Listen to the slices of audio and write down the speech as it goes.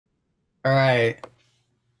All right.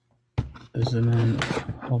 Is it in?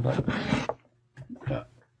 Hold up. Yeah.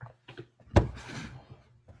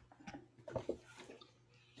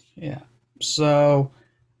 Yeah. So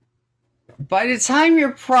by the time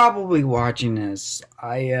you're probably watching this,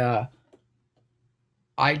 I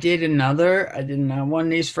did another one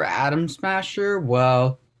of these for Atom Smasher.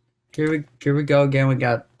 Well, here we go again. We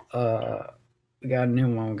got a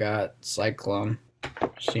new one. We got Cyclone.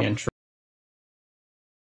 It's the intro.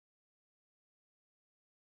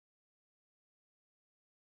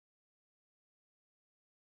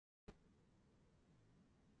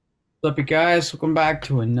 What's up, you guys? Welcome back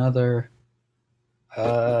to another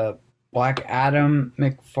uh Black Adam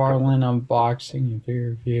McFarlane unboxing and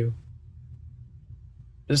review.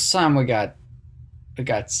 This time we got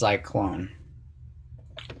Cyclone.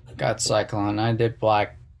 Got Cyclone. I did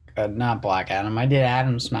not Black Adam. I did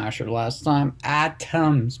Atom Smasher last time.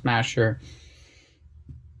 Atom Smasher.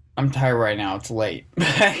 I'm tired right now. It's late.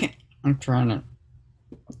 I'm trying to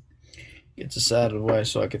get this out of the way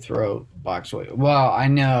so I could throw the box away. Well, I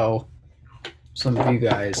know some of you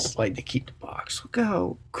guys like to keep the box. Look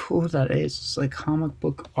how cool that is. It's like comic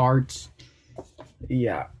book art.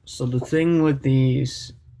 Yeah. So the thing with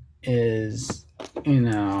these is, you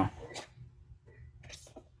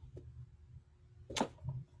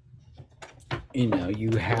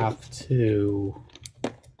have to.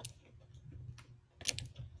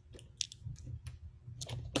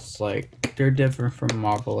 It's like they're different from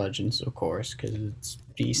Marvel Legends, of course, because it's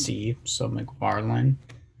DC. So McFarlane,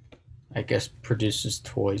 I guess, produces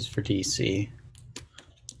toys for DC.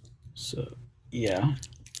 So yeah,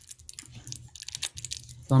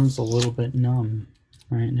 thumb's a little bit numb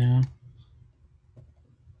right now.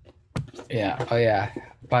 Yeah. Oh yeah.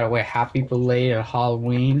 By the way, happy belated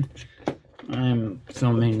Halloween. I'm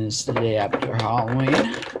filming this the day after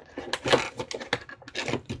Halloween.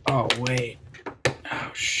 Oh wait.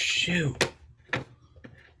 Oh shoot.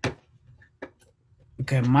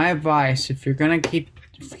 Okay, my advice: if you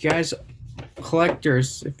guys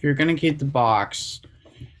collectors, if you're gonna keep the box,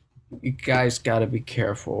 you guys gotta be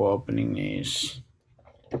careful opening these.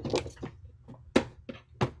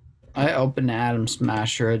 I opened Atom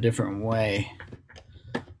Smasher a different way,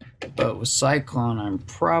 but with Cyclone, I'm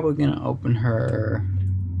probably gonna open her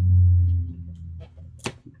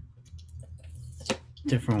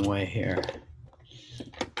different way here.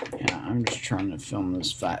 Yeah, I'm just trying to film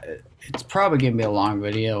this fast. It's probably gonna be a long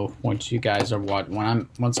video once you guys are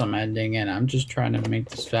once I'm editing it. I'm just trying to make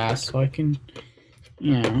this fast so I can,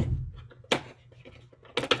 I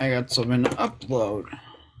got something to upload.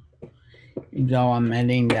 Though I'm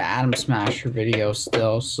editing the Atom Smasher video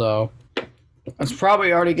still, so it's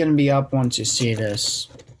probably already gonna be up once you see this.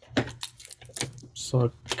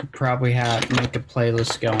 So I could probably make a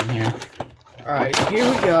playlist going here. All right,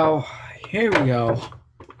 here we go. Here we go.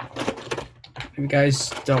 If you guys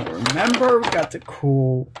don't remember, we got the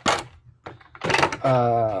cool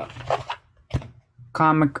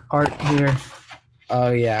comic art here.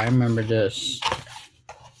 Oh yeah, I remember this.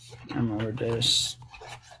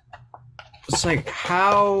 It's like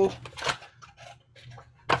how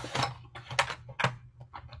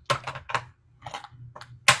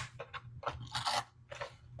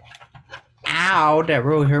ow, that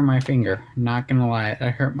really hurt my finger. Not gonna lie,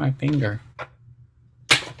 that hurt my finger.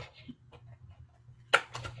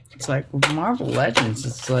 It's like with Marvel Legends,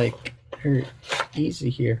 it's like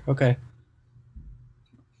easy here. Okay.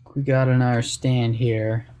 We got another stand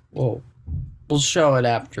here. Whoa. We'll show it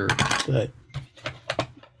after, but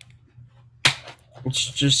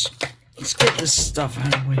let's get this stuff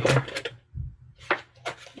out of the way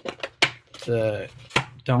here.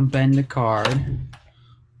 Don't bend the card.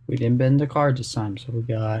 We didn't bend the card this time, so we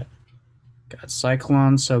got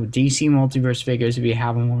Cyclone. So DC Multiverse figures, if you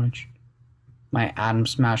haven't watched my Atom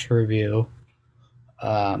Smasher review,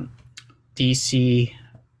 DC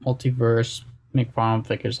Multiverse McFarlane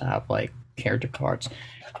figures have like character cards.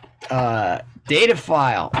 Data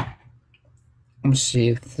file. Let's see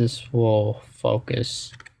if this will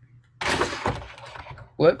focus.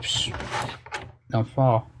 Whoops. Don't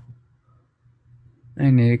fall.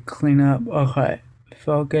 I need to clean up. Okay.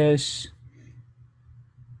 Focus.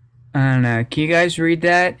 I don't know. Can you guys read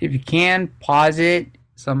that? If you can, pause it.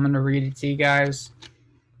 So I'm going to read it to you guys.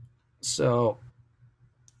 So,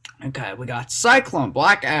 okay. We got Cyclone,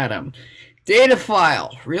 Black Adam. Data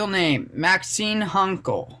file. Real name, Maxine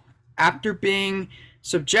Hunkel. After being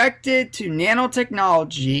subjected to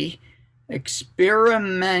nanotechnology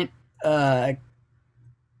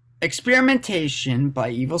experimentation by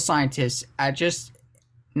evil scientists at just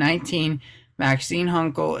 19, Maxine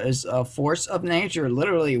Hunkel is a force of nature,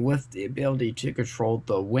 literally with the ability to control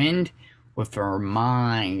the wind with her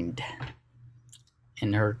mind.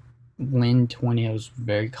 And her wind tornado is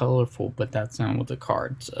very colorful, but that's not what the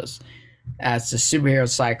card says. As the superhero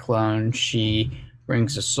Cyclone, she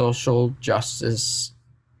brings a social justice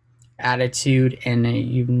attitude and a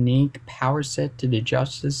unique power set to the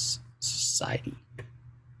Justice Society.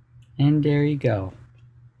 And there you go.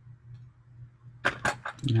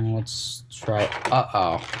 Now let's try.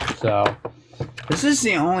 So this is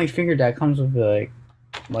the only figure that comes with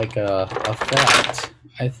like a effect,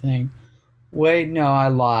 I think. Wait, no, I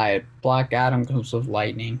lied. Black Adam comes with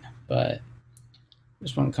lightning, but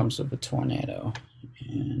this one comes with a tornado.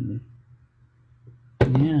 And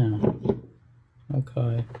yeah.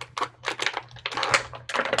 Okay.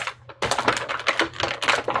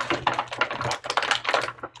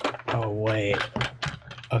 Oh wait.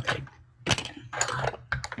 Okay.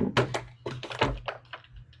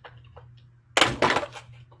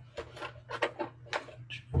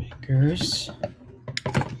 Fingers.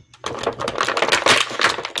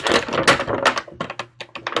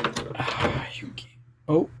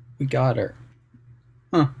 Oh, we got her.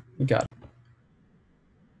 Huh, we got her.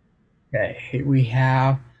 Okay, here we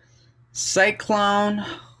have Cyclone.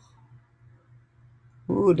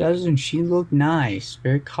 Ooh, doesn't she look nice?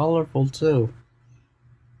 Very colorful too.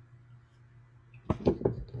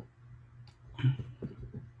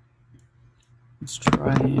 Let's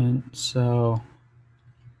try it. So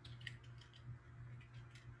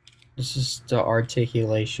this is the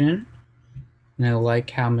articulation. And I like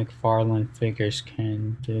how McFarlane figures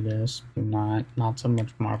can do this, but not so much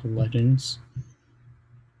Marvel Legends.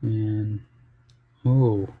 And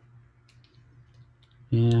ooh.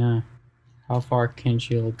 Yeah. How far can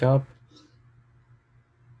she look up?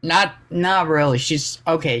 Not really. She's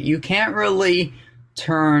okay, you can't really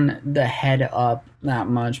turn the head up that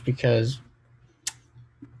much because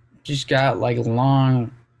she's got like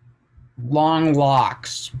long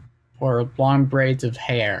locks or long braids of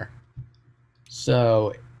hair.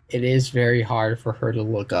 So it is very hard for her to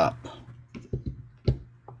look up.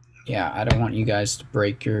 Yeah, I don't want you guys to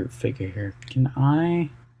break your figure here. Can I...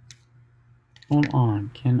 Hold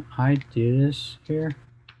on. Can I do this here?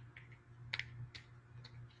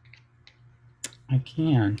 I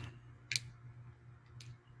can.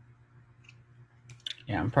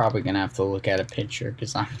 Yeah, I'm probably gonna have to look at a picture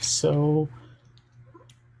because I'm so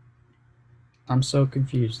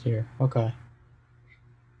confused here. Okay.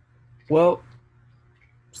 Well,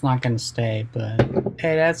 it's not gonna stay, but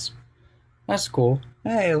hey, that's cool.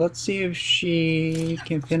 Hey, let's see if she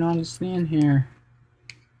can fit on the stand here.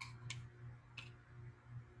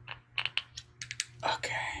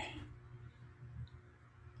 Okay.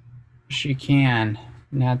 She can.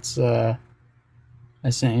 And that's an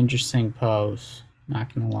interesting pose,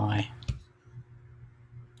 not gonna lie.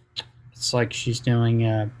 It's like she's doing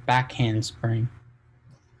a back handspring.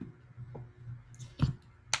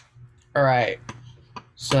 Alright.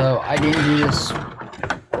 So I didn't do this.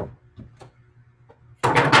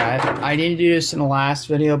 I didn't do this in the last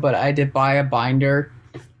video, but I did buy a binder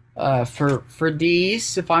for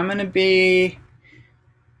these. If I'm gonna be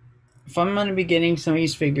getting some of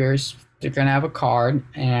these figures, they're gonna have a card,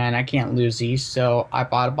 and I can't lose these, so I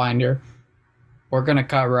bought a binder. We're gonna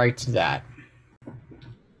cut right to that.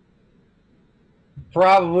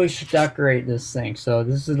 Probably should decorate this thing. So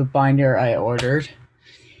this is the binder I ordered,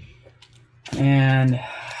 and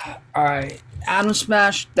all right.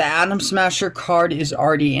 The Atom Smasher card is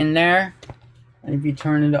already in there. And if you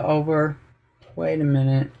turn it over, wait a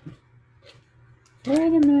minute.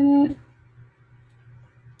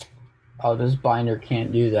 Oh, this binder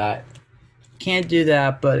can't do that. Can't do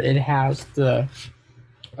that, but it has the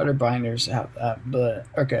other binders have that. But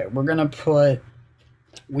okay,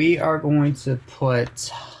 we are going to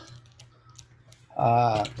put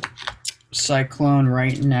Cyclone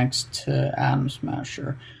right next to Atom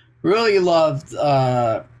Smasher. Really loved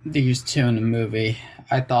these two in the movie.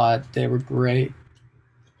 I thought they were great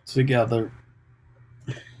together.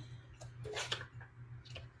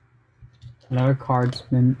 Another card's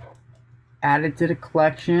been added to the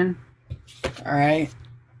collection. Alright.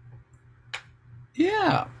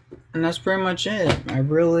 Yeah. And that's pretty much it. I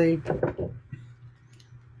really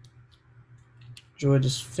enjoyed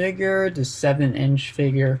this figure, the 7-inch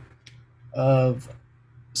figure of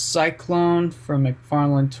Cyclone from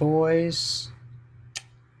McFarlane Toys.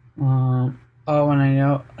 Oh,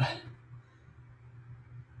 and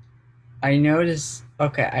I noticed.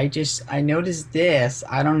 Okay, I noticed this.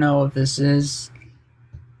 I don't know if this is.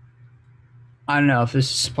 I don't know if this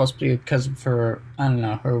is supposed to be because of her. I don't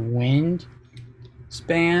know, her wind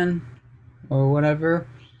span. or whatever.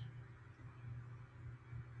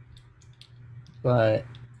 But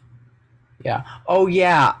yeah. Oh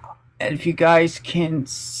yeah. If you guys can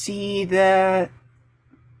see that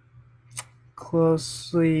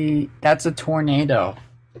closely, that's a tornado.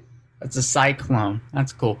 That's a cyclone.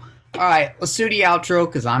 That's cool. Alright, let's do the outro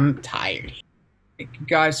because I'm tired. Thank you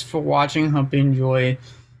guys for watching. Hope you enjoy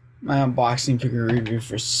my unboxing figure review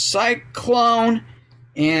for Cyclone.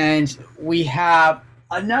 And we have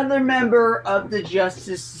another member of the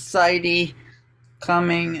Justice Society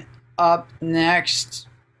coming up next.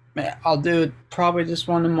 I'll do probably this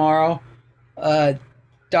one tomorrow.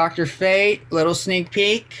 Dr. Fate, little sneak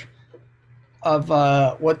peek of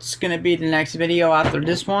what's going to be the next video after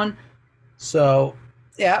this one. So,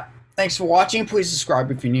 yeah. Thanks for watching. Please subscribe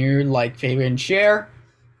if you're new, like, favorite, and share.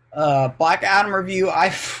 Black Adam review.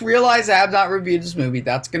 I realize I have not reviewed this movie.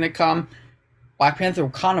 That's going to come. Black Panther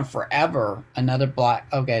Wakanda Forever. Another black...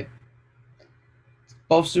 Okay.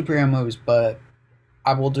 Both superhero movies, but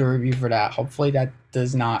I will do a review for that. Hopefully that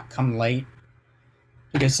does not come late.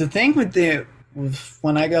 Because the thing with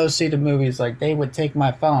when I go see the movies, like, they would take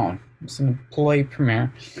my phone. It's an employee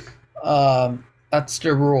premiere. That's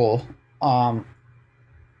the rule.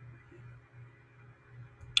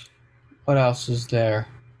 What else is there?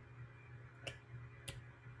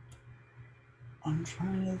 I'm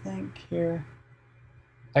trying to think here.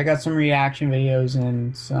 I got some reaction videos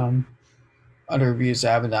and some other reviews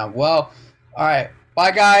I haven't done. Well, alright.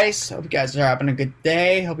 Bye, guys. Hope you guys are having a good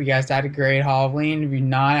day. Hope you guys had a great Halloween. If you're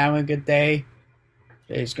not having a good day,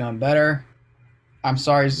 today's going better. I'm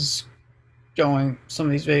sorry some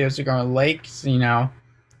of these videos are going late, because, you know,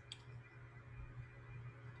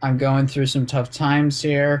 I'm going through some tough times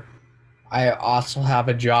here. I also have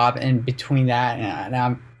a job in between that,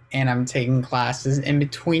 and I'm taking classes in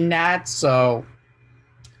between that, so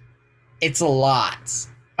it's a lot.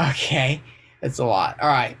 Okay, it's a lot. All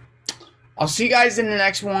right, I'll see you guys in the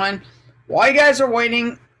next one. While you guys are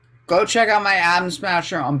waiting, go check out my Atom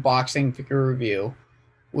Smasher unboxing figure review.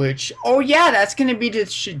 Which, oh yeah, that's gonna be the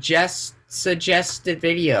suggested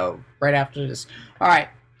video right after this. All right,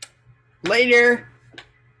 later.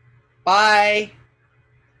 Bye.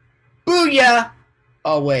 Booyah!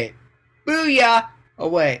 Oh, wait. Booyah! Oh,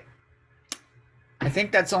 wait. I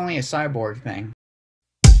think that's only a cyborg thing.